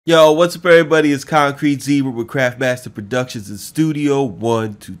Yo, what's up everybody? It's Concrete Zebra with Craftmaster Productions and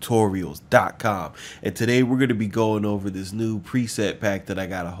Studio1Tutorials.com. And today we're going to be going over this new preset pack that I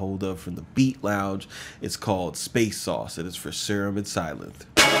got a hold of from the Beat Lounge. It's called Space Sauce and it's for Serum and Silent.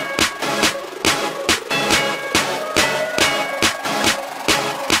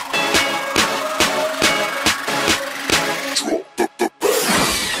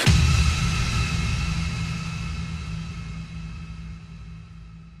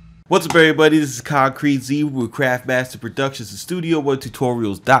 What's up everybody, this is Concrete Zebra with Craftmaster Productions and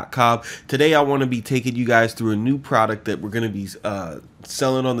Studio1Tutorials.com. Today I want to be taking you guys through a new product that we're going to be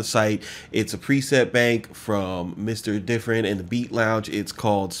selling on the site. It's a preset bank from Mr. Different and the Beat Lounge. It's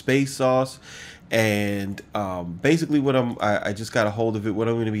called Space Sauce. And basically what I just got a hold of it. What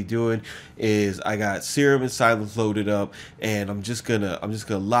I'm going to be doing is I got Serum and Silence loaded up, and I'm just gonna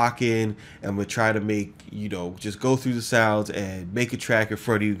lock in, and I'm gonna try to make, just go through the sounds and make a track in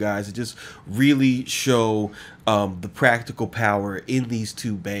front of you guys and just really show the practical power in these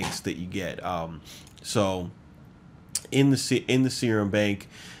two banks that you get. So in the Serum bank,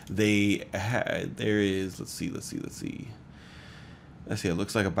 there is, let's see, it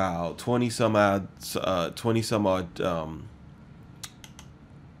looks like about 20 some odd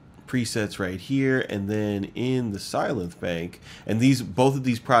presets right here, and then in the Silence bank, and both of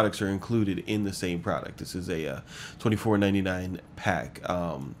these products are included in the same product. This is a $24.99 pack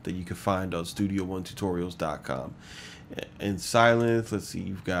that you can find on Studio1Tutorials.com. And Silence, let's see,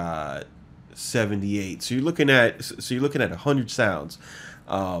 you've got 78. So you're looking at 100 sounds,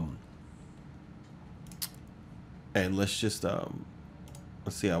 and let's just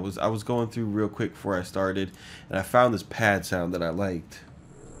let's see, I was going through real quick before I started, and I found this pad sound that I liked.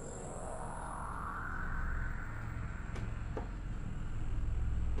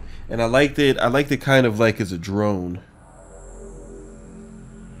 And I liked it kind of like as a drone.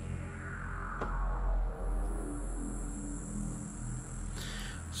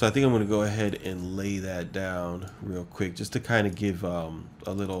 So I think I'm going to go ahead and lay that down real quick just to kind of give a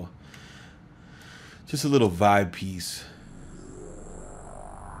little vibe piece.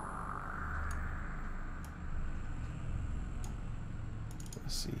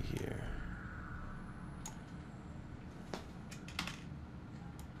 Let's see here.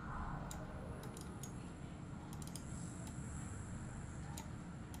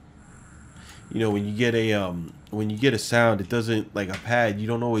 When you get a sound, it doesn't, like a pad, you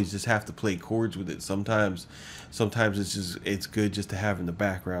don't always just have to play chords with it. Sometimes it's good just to have in the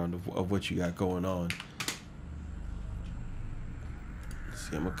background of what you got going on. Let's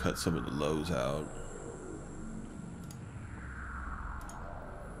see, I'm gonna cut some of the lows out.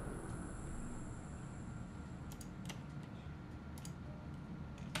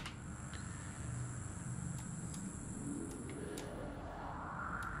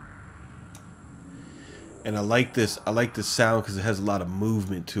 And I like this sound because it has a lot of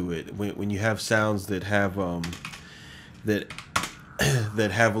movement to it. When you have sounds that have that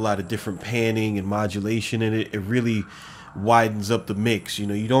have a lot of different panning and modulation in it, it really widens up the mix.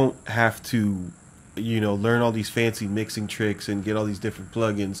 You don't have to learn all these fancy mixing tricks and get all these different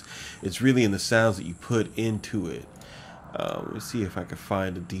plugins. It's really in the sounds that you put into it. Let's see if I can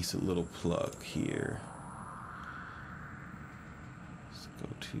find a decent little plug here. Let's go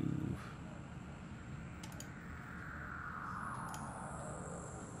to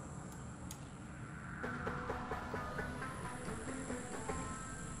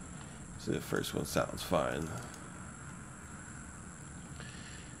the first one. Sounds fine.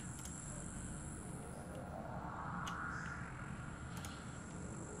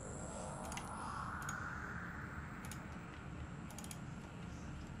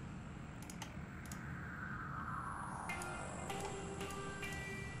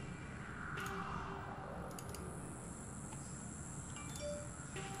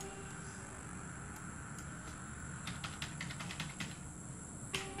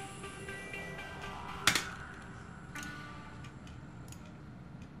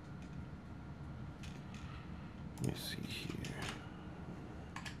 Let me see here.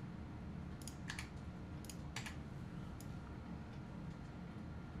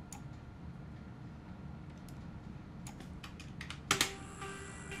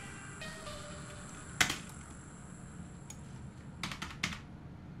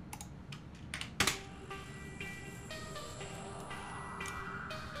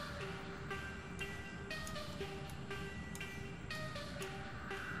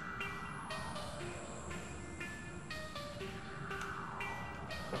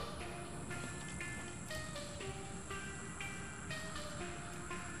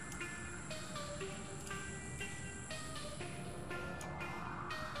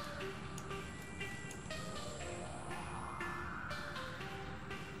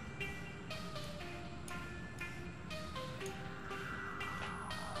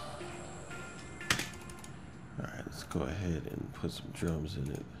 go ahead and put some drums in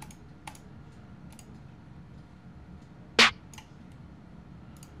it.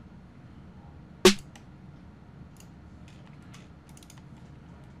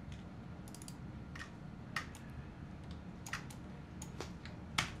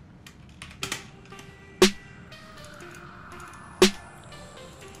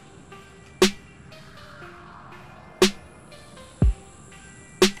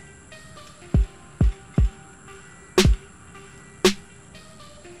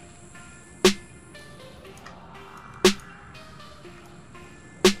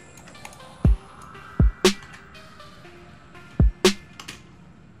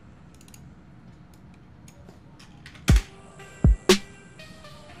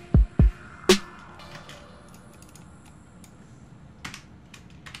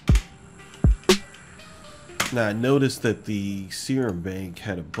 Now I noticed that the serum bank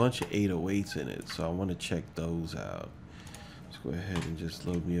had a bunch of 808s in it, so I want to check those out. Let's go ahead and just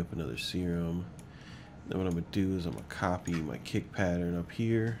load me up another serum. Then what I'm gonna do is I'm gonna copy my kick pattern up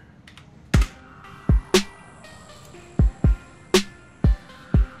here.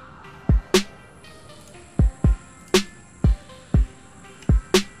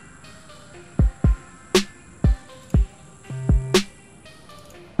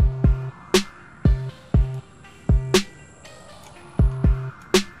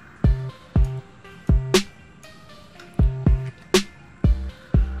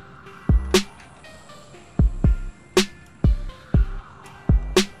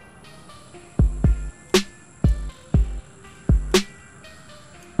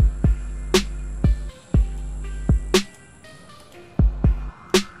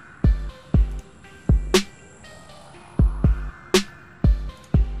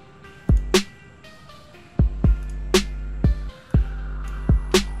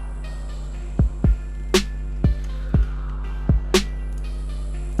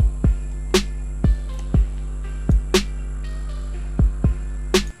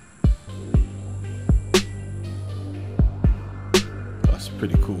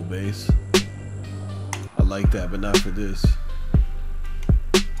 Pretty cool bass. I like that, but not for this.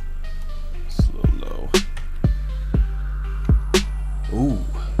 Slow low. Ooh.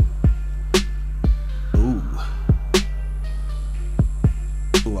 Ooh.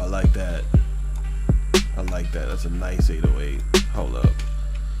 Ooh, I like that. I like that. That's a nice 808. Hold up.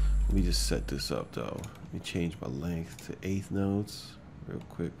 Let me just set this up though. Let me change my length to 8th notes.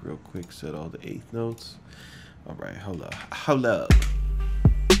 Real quick, set all the 8th notes. Alright, hold up. Hold up.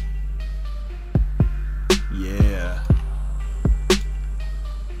 Yeah.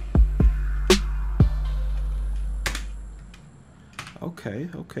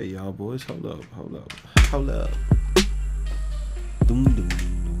 Okay, y'all boys. Hold up. Doom, doom,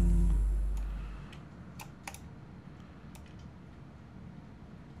 doom.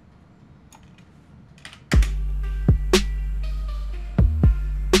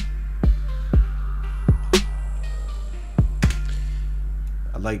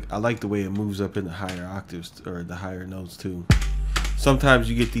 I like the way it moves up in the higher octaves or the higher notes too. Sometimes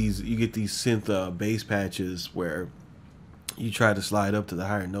you get these synth bass patches where you try to slide up to the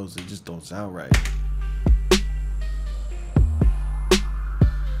higher notes and just don't sound right.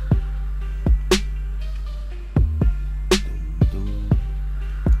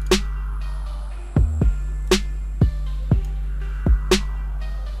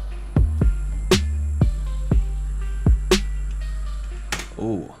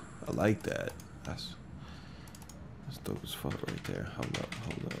 Oh, I like that. That's dope as fuck right there. Hold up.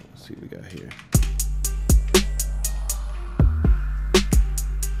 Let's see what we got here.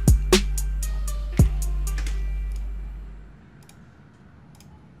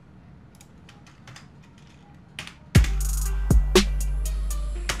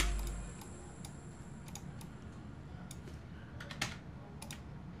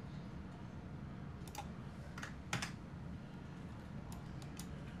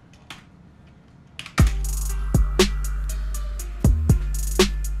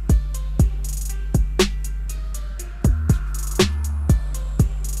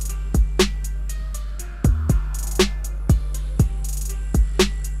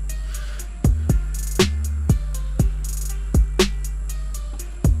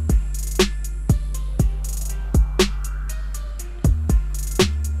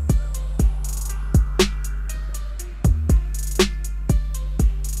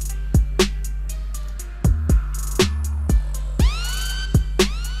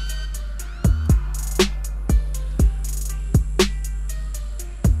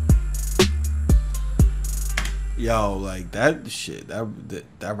 Yo, like that shit,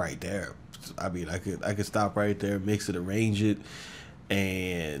 that right there, I mean, I could stop right there, mix it, arrange it,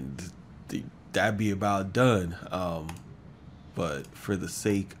 and that'd be about done. But for the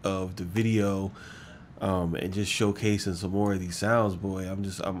sake of the video, and just showcasing some more of these sounds, boy, I'm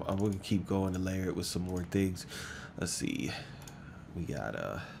gonna keep going and layer it with some more things. Let's see, we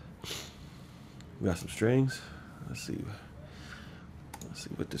got some strings. Let's see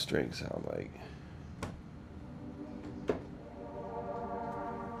what the strings sound like.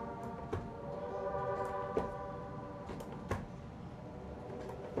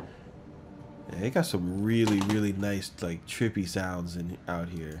 Yeah, they got some really nice, like, trippy sounds out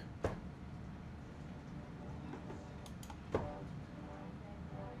here.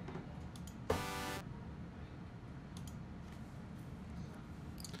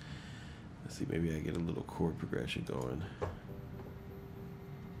 Let's see, maybe I get a little chord progression going.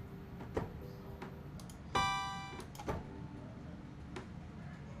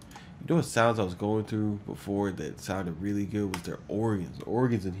 You know what sounds I was going through before that sounded really good was their organs. The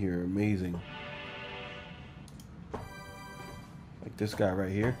organs in here are amazing. Like this guy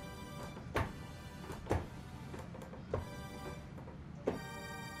right here.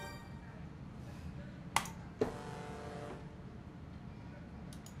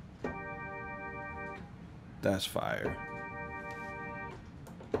 That's fire.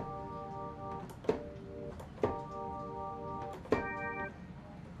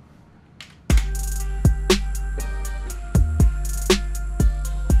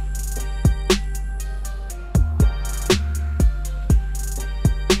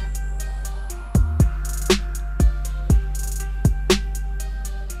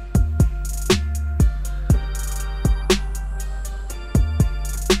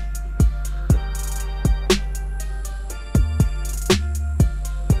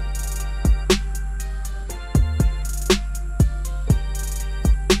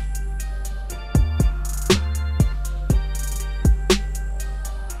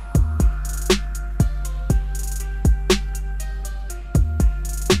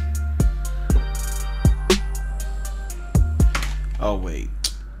 Oh wait,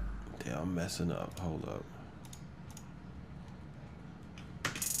 damn, I'm messing up. Hold up.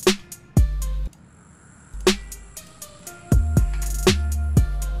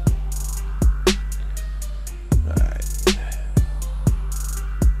 All right.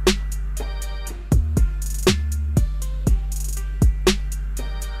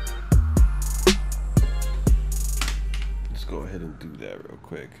 Let's go ahead and do that real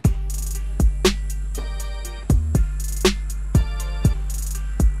quick.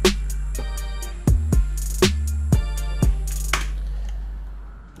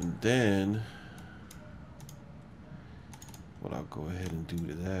 Then what I'll go ahead and do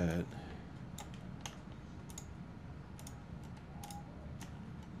to that,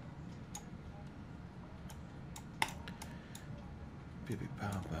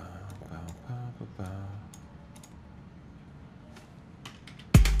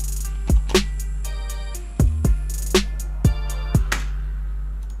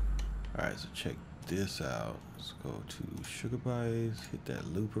 all right, so check this out. Let's go to Sugar Bites, hit that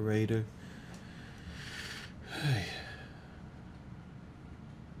looperator. Hey.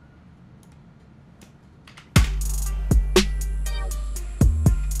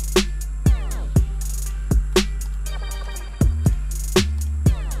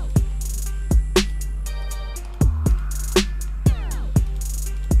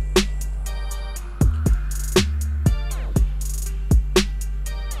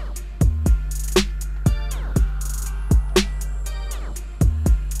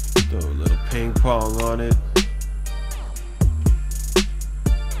 Ping pong on it.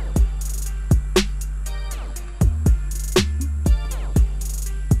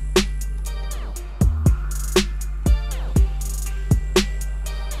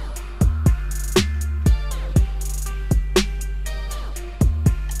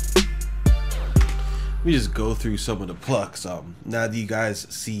 Let me just go through some of the plucks. Now that you guys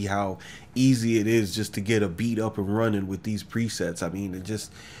see how easy it is just to get a beat up and running with these presets. I mean, it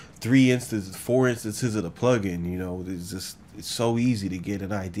just 4 instances of the plugin, you know, it's so easy to get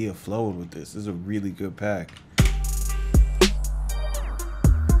an idea flowing with this. This is a really good pack.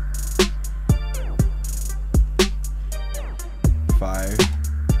 Fire.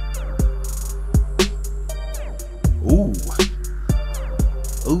 Ooh.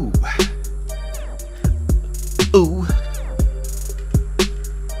 Ooh. Ooh.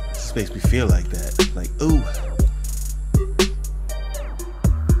 This makes me feel like that. Like, ooh.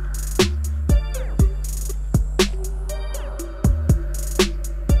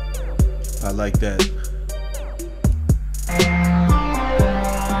 I like that.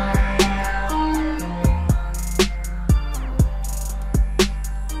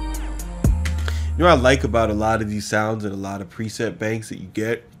 You know what I like about a lot of these sounds and a lot of preset banks that you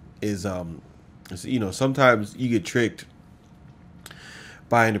get is you know, sometimes you get tricked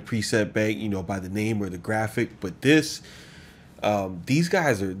buying a preset bank, you know, by the name or the graphic, but these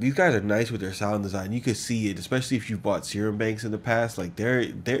guys are nice with their sound design. You can see it, especially if you've bought Serum banks in the past. Like there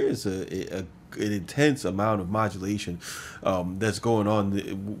is an intense amount of modulation that's going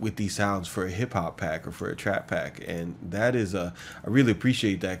on with these sounds for a hip hop pack or for a trap pack, and that is I really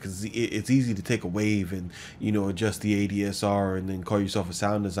appreciate that, because it's easy to take a wave and, you know, adjust the ADSR and then call yourself a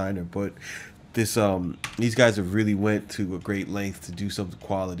sound designer, but these guys have really went to a great length to do something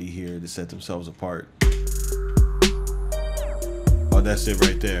quality here to set themselves apart. Oh, that's it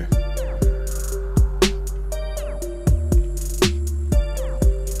right there.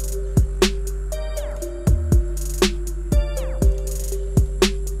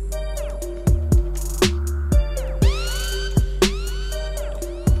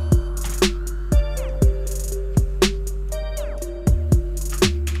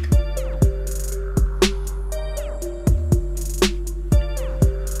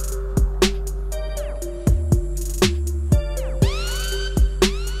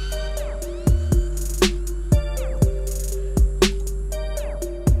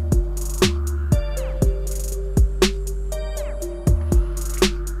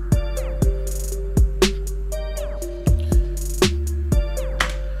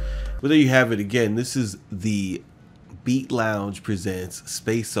 Well, there you have it again. This is the Beat Lounge presents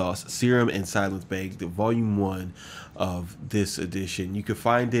Space Sauce Serum and Silence Bank, the volume 1 of this edition. You can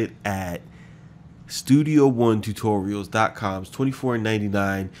find it at studio1tutorials.com. It's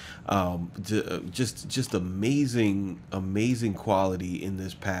 $24.99. Just amazing quality in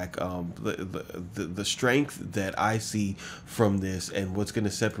this pack. The strength that I see from this, and what's going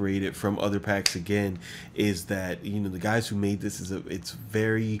to separate it from other packs again, is that, you know, the guys who made this it's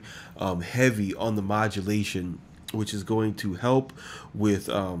very heavy on the modulation, which is going to help with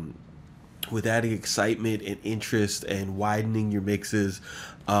adding excitement and interest and widening your mixes,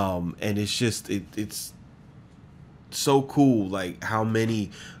 and it's just it's so cool, like how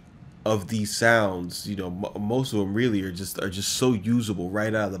many of these sounds, you know, most of them really are just so usable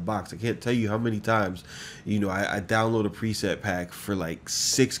right out of the box. I can't tell you how many times, you know, I download a preset pack for like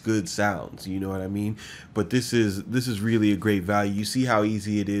 6 good sounds, you know what I mean? But this is really a great value. You see how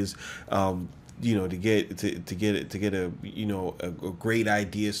easy it is, you know, to get a you know, a great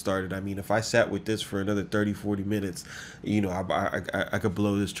idea started. I mean, if I sat with this for another 30-40 minutes, you know, I could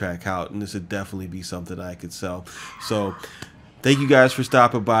blow this track out, and this would definitely be something I could sell. So thank you guys for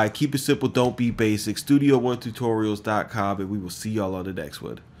stopping by. Keep it simple, don't be basic. Studio1tutorials.com, and we will see y'all on the next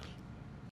one.